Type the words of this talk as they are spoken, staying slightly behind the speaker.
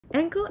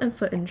Ankle and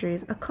foot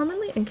injuries are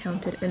commonly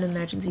encountered in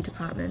emergency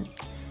department.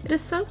 It is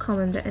so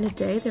common that in a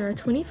day there are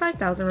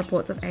 25,000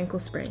 reports of ankle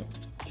sprain.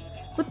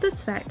 With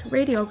this fact,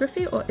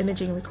 radiography or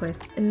imaging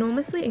requests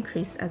enormously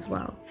increase as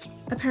well.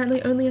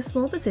 Apparently only a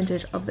small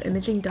percentage of the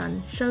imaging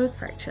done shows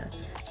fracture.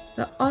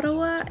 The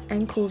Ottawa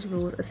Ankles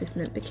Rules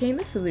Assessment became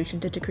the solution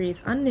to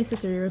decrease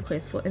unnecessary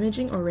requests for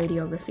imaging or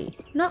radiography.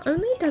 Not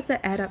only does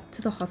it add up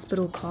to the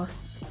hospital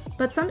costs,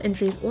 but some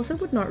injuries also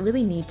would not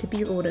really need to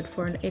be ordered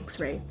for an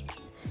X-ray.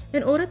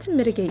 In order to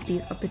mitigate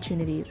these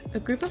opportunities, a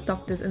group of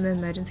doctors in the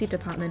emergency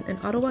department in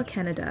Ottawa,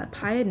 Canada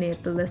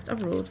pioneered the list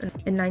of rules in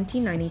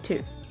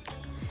 1992.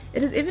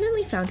 It is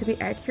evidently found to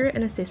be accurate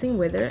in assessing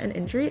whether an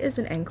injury is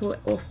an ankle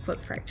or foot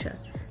fracture.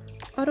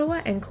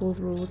 Ottawa Ankle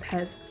Rules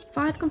has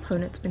 5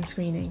 components when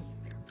screening.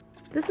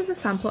 This is a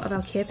sample of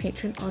our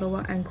Carepatron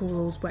Ottawa Ankle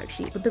Rules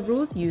worksheet with the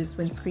rules used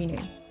when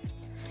screening.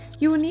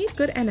 You will need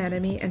good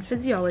anatomy and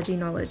physiology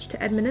knowledge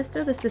to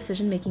administer this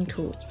decision-making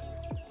tool.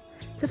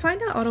 To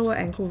find our Ottawa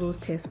Ankle Rules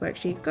test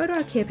worksheet, go to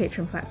our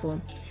Carepatron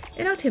platform.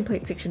 In our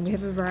template section, we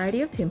have a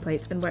variety of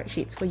templates and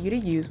worksheets for you to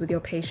use with your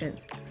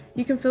patients.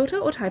 You can filter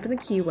or type in the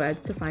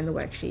keywords to find the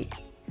worksheet.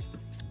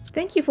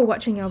 Thank you for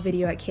watching our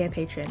video at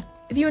Carepatron.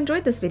 If you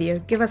enjoyed this video,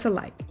 give us a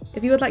like.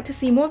 If you would like to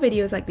see more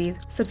videos like these,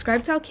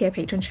 subscribe to our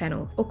Carepatron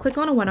channel or click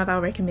on one of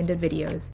our recommended videos.